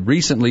kitchen had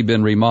recently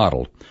been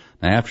remodeled.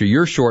 Now, after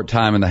your short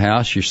time in the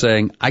house, you're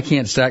saying, I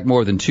can't stack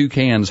more than 2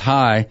 cans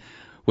high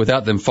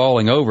without them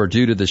falling over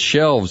due to the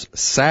shelves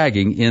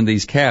sagging in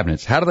these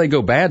cabinets. How do they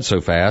go bad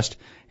so fast,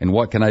 and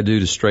what can I do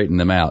to straighten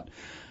them out?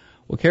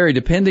 Well, Carrie,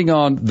 depending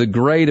on the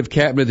grade of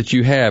cabinet that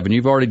you have, and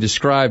you've already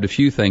described a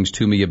few things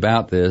to me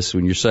about this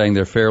when you're saying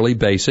they're fairly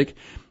basic,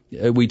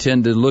 we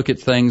tend to look at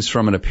things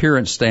from an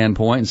appearance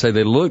standpoint and say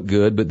they look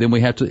good, but then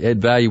we have to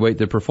evaluate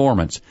the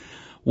performance.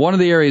 One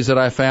of the areas that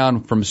I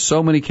found from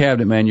so many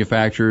cabinet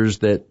manufacturers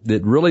that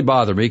really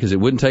bother me, because it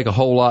wouldn't take a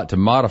whole lot to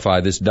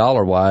modify this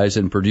dollar-wise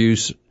and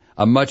produce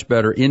a much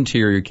better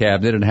interior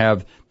cabinet and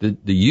have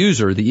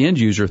the end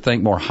user,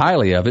 think more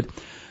highly of it,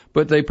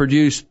 but they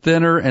produce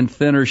thinner and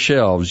thinner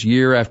shelves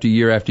year after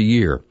year after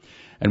year.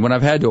 And when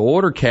I've had to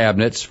order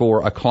cabinets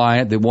for a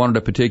client that wanted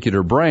a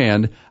particular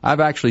brand,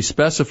 I've actually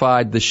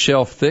specified the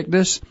shelf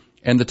thickness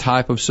and the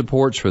type of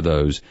supports for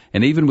those.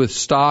 And even with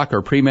stock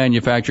or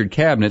pre-manufactured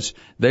cabinets,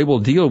 they will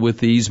deal with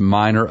these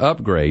minor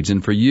upgrades.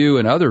 And for you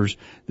and others,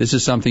 this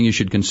is something you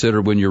should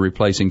consider when you're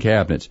replacing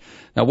cabinets.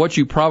 Now, what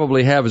you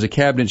probably have is a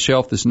cabinet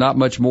shelf that's not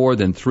much more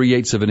than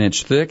 3/8 of an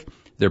inch thick.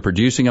 They're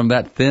producing them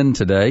that thin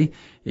today.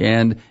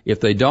 And if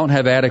they don't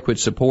have adequate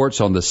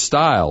supports on the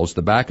stiles,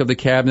 the back of the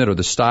cabinet or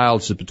the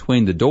stiles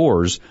between the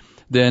doors,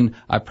 then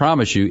I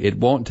promise you it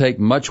won't take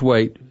much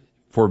weight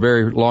for a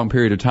very long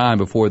period of time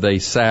before they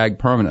sag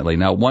permanently.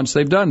 Now, once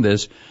they've done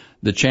this,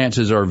 the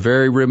chances are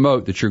very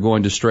remote that you're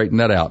going to straighten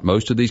that out.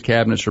 Most of these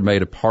cabinets are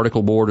made of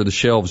particle board, or the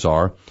shelves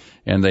are,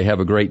 and they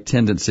have a great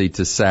tendency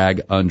to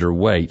sag under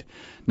weight.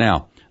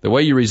 Now, the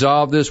way you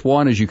resolve this,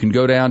 one, is you can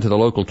go down to the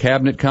local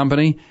cabinet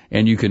company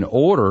and you can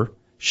order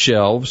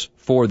shelves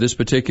for this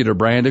particular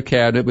brand of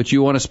cabinet, but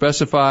you want to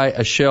specify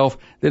a shelf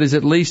that is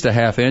at least a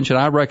 1/2 inch, and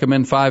I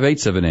recommend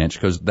 5/8 of an inch,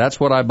 because that's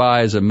what I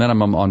buy as a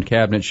minimum on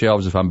cabinet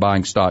shelves if I'm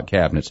buying stock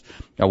cabinets.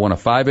 I want a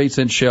 5/8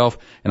 inch shelf,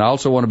 and I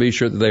also want to be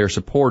sure that they are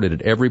supported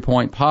at every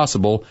point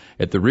possible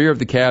at the rear of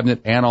the cabinet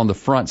and on the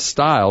front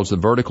stiles, the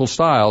vertical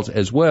stiles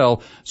as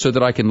well, so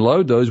that I can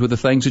load those with the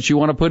things that you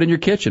want to put in your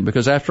kitchen,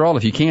 because after all,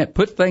 if you can't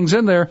put things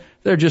in there,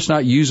 they're just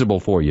not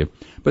usable for you.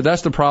 But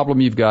that's the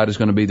problem you've got, is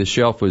going to be the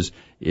shelf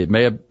it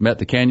may have met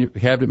the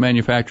cabinet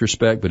manufacturer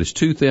spec, but it's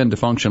too thin to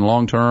function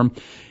long term.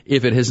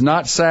 If it has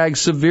not sagged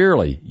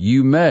severely,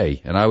 you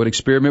may, and I would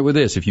experiment with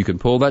this, if you can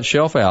pull that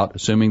shelf out,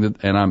 assuming that,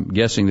 and I'm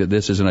guessing that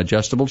this is an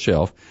adjustable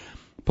shelf,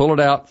 pull it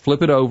out,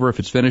 flip it over. If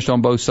it's finished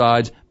on both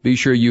sides, be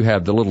sure you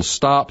have the little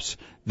stops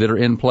that are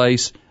in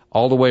place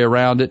all the way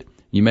around it.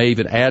 You may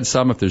even add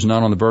some if there's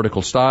none on the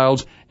vertical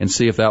stiles, and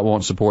see if that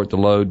won't support the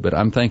load. But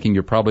I'm thinking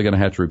you're probably going to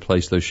have to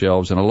replace those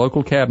shelves, and a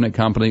local cabinet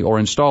company or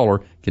installer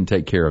can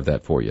take care of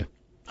that for you.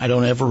 I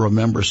don't ever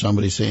remember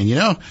somebody saying,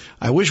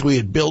 I wish we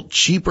had built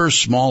cheaper,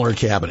 smaller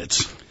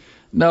cabinets.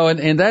 No,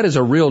 and that is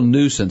a real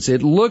nuisance.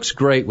 It looks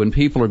great when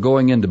people are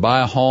going in to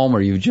buy a home,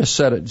 or you've just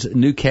set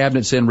new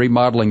cabinets in,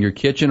 remodeling your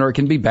kitchen, or it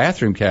can be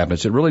bathroom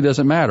cabinets. It really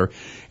doesn't matter.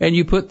 And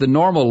you put the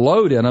normal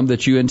load in them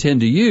that you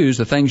intend to use,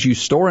 the things you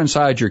store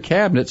inside your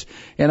cabinets,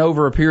 and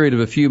over a period of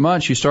a few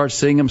months, you start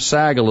seeing them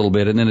sag a little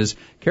bit. And then as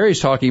Carrie's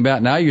talking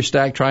about, now you're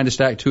trying to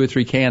stack 2 or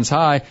 3 cans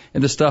high,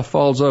 and the stuff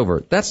falls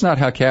over. That's not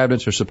how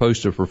cabinets are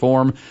supposed to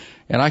perform.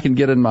 And I can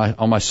get on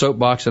my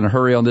soapbox in a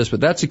hurry on this, but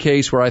that's a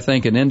case where I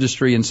think an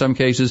industry in some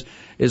cases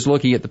is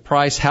looking at the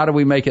price. How do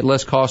we make it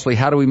less costly?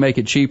 How do we make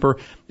it cheaper?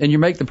 And you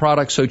make the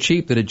product so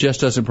cheap that it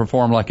just doesn't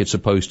perform like it's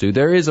supposed to.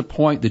 There is a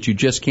point that you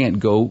just can't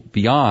go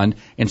beyond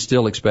and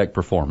still expect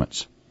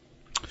performance.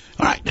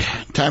 All right,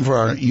 time for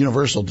our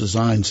universal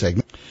design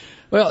segment.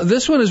 Well,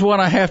 this one is one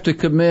I have to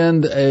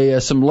commend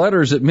some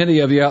letters that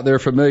many of you out there are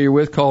familiar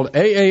with called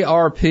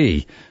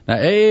AARP. Now,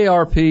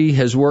 AARP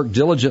has worked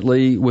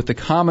diligently with the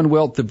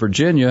Commonwealth of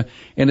Virginia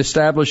in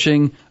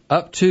establishing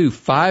up to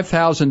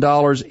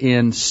 $5,000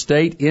 in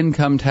state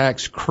income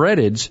tax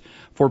credits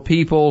for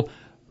people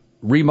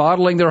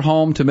remodeling their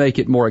home to make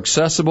it more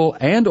accessible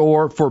and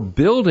or for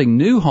building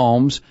new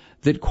homes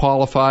that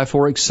qualify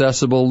for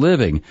accessible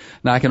living.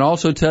 Now, I can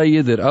also tell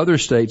you that other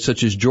states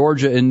such as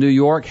Georgia and New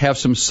York have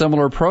some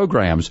similar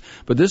programs,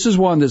 but this is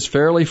one that's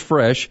fairly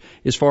fresh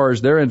as far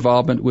as their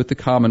involvement with the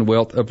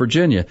Commonwealth of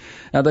Virginia.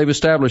 Now, they've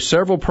established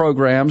several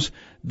programs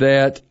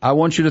that I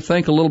want you to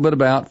think a little bit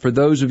about for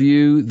those of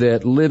you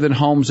that live in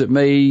homes that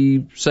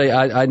may say,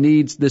 I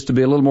need this to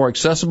be a little more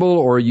accessible,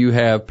 or you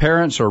have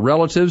parents or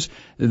relatives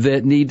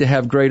that need to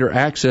have greater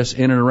access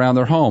in and around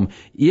their home.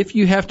 If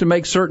you have to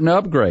make certain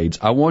upgrades,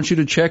 I want you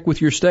to check with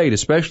your state,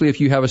 especially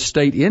if you have a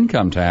state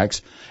income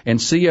tax,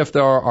 and see if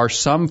there are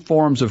some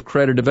forms of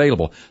credit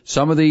available.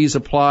 Some of these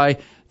apply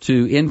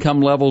to income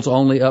levels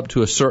only up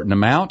to a certain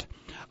amount.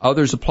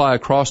 Others apply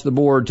across the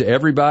board to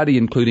everybody,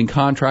 including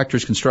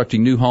contractors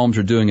constructing new homes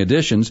or doing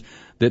additions,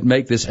 that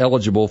make this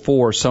eligible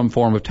for some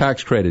form of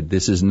tax credit.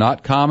 This is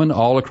not common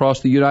all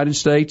across the United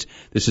States.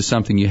 This is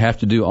something you have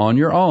to do on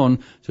your own.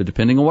 So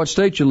depending on what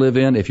state you live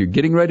in, if you're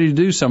getting ready to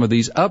do some of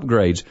these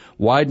upgrades,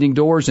 widening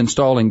doors,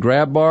 installing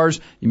grab bars,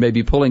 you may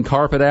be pulling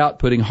carpet out,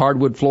 putting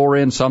hardwood floor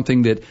in,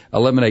 something that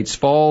eliminates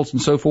falls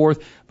and so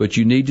forth, but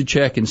you need to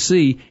check and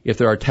see if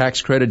there are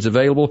tax credits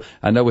available.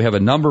 I know we have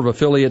a number of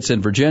affiliates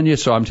in Virginia,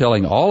 so I'm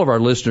telling all of our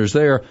listeners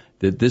there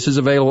that this is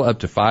available up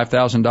to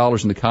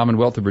 $5,000 in the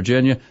Commonwealth of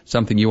Virginia,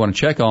 something you want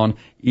to check on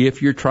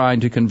if you're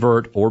trying to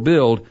convert or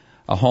build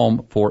a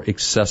home for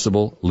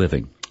accessible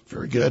living.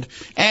 Very good.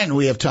 And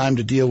we have time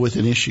to deal with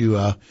an issue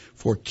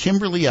for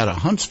Kimberly out of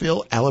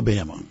Huntsville,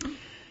 Alabama.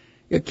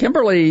 Yeah,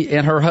 Kimberly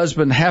and her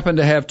husband happen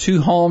to have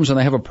 2 homes, and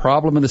they have a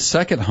problem in the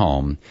second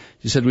home.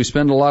 She said, we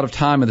spend a lot of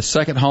time in the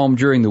second home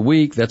during the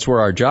week. That's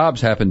where our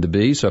jobs happen to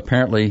be. So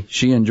apparently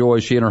she and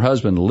her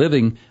husband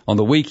living on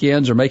the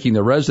weekends or making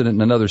their resident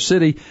in another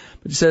city.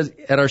 But she says,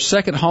 at our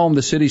second home,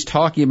 the city's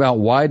talking about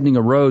widening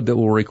a road that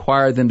will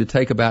require them to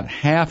take about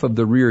half of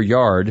the rear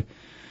yard.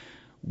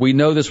 We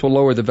know this will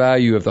lower the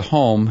value of the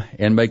home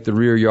and make the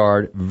rear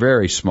yard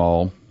very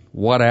small.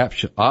 What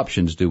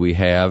options do we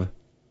have?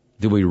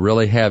 Do we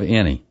really have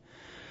any?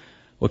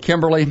 Well,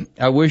 Kimberly,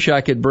 I wish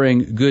I could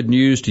bring good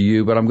news to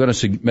you, but I'm going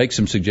to make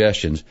some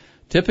suggestions.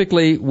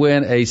 Typically,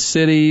 when a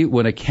city,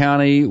 when a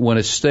county, when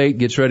a state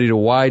gets ready to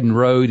widen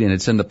road and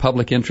it's in the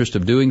public interest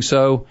of doing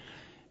so,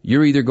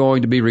 you're either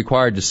going to be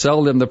required to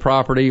sell them the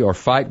property or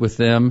fight with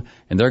them,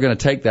 and they're going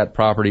to take that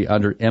property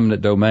under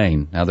eminent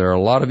domain. Now, there are a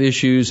lot of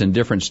issues in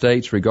different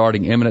states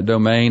regarding eminent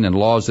domain and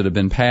laws that have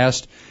been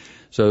passed.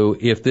 So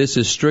if this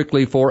is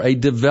strictly for a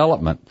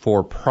development,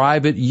 for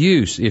private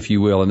use, if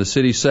you will, and the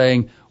city's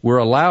saying we're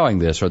allowing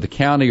this, or the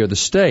county or the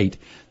state,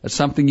 that's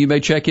something you may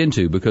check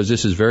into, because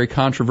this is very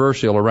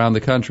controversial around the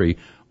country,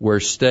 where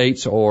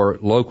states or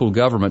local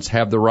governments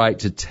have the right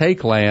to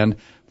take land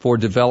for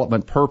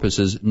development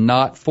purposes,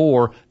 not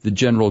for the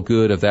general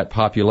good of that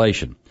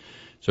population.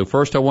 So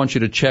first I want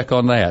you to check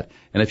on that.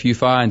 And if you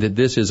find that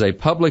this is a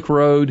public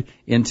road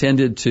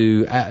intended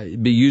to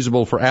be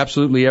usable for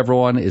absolutely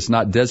everyone, it's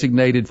not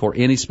designated for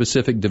any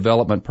specific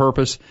development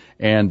purpose,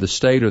 and the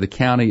state or the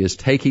county is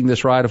taking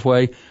this right of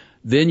way,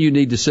 then you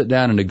need to sit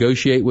down and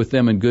negotiate with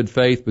them in good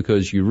faith,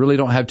 because you really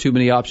don't have too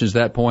many options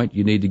at that point.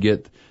 You need to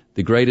get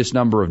the greatest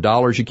number of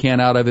dollars you can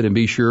out of it and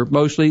be sure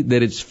mostly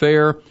that it's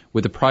fair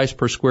with the price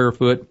per square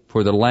foot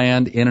for the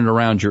land in and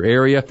around your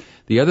area.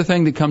 The other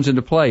thing that comes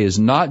into play is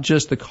not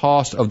just the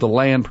cost of the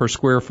land per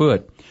square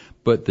foot,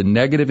 but the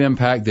negative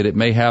impact that it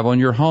may have on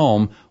your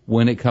home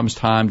when it comes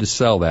time to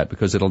sell that,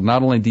 because it'll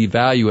not only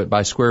devalue it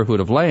by square foot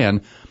of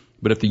land,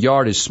 but if the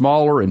yard is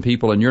smaller and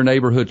people in your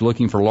neighborhood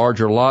looking for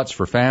larger lots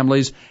for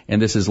families,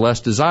 and this is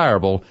less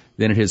desirable,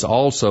 then it has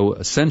also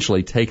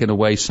essentially taken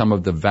away some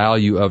of the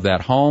value of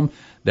that home.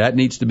 That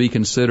needs to be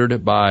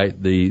considered by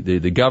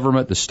the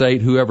government, the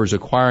state, whoever's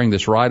acquiring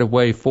this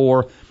right-of-way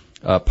for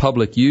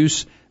public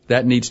use.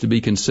 That needs to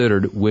be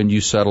considered when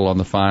you settle on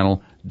the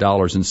final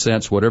dollars and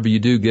cents. Whatever you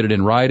do, get it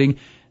in writing.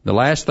 The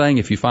last thing,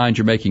 if you find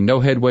you're making no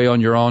headway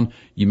on your own,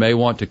 you may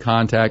want to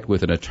contact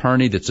with an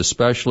attorney that's a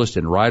specialist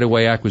in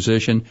right-of-way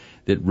acquisition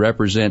that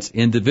represents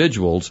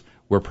individuals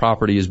where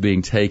property is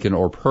being taken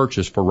or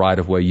purchased for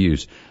right-of-way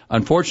use.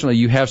 Unfortunately,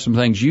 you have some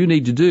things you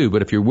need to do,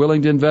 but if you're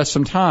willing to invest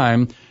some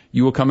time,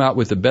 you will come out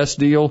with the best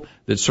deal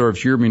that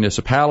serves your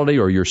municipality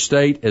or your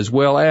state as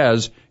well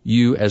as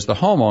you as the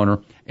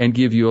homeowner and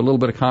give you a little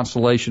bit of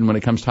consolation when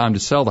it comes time to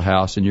sell the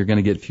house, and you're going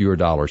to get fewer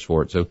dollars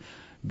for it. So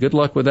good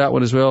luck with that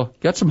one as well.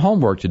 Got some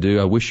homework to do.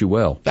 I wish you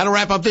well. That'll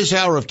wrap up this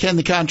hour of Ken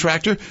the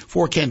Contractor.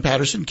 For Ken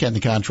Patterson, Ken the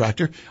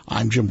Contractor,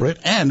 I'm Jim Britt,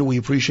 and we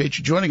appreciate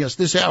you joining us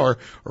this hour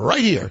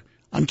right here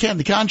on Ken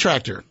the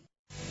Contractor.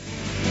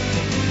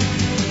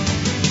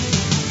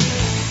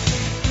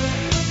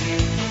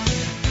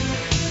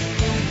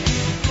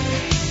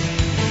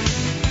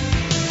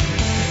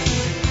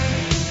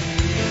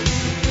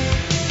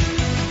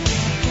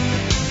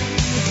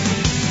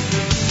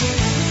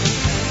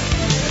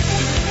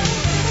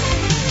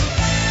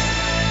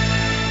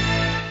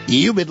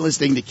 You've been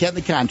listening to Ken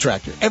the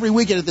Contractor. Every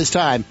weekend at this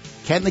time,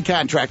 Ken the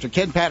Contractor,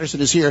 Ken Patterson,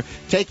 is here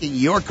taking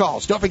your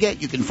calls. Don't forget,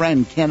 you can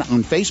friend Ken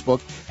on Facebook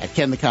at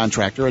Ken the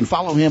Contractor and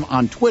follow him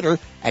on Twitter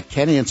at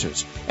Ken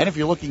Answers. And if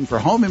you're looking for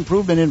home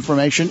improvement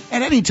information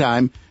at any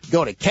time,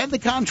 go to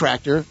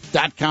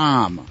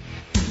KenTheContractor.com.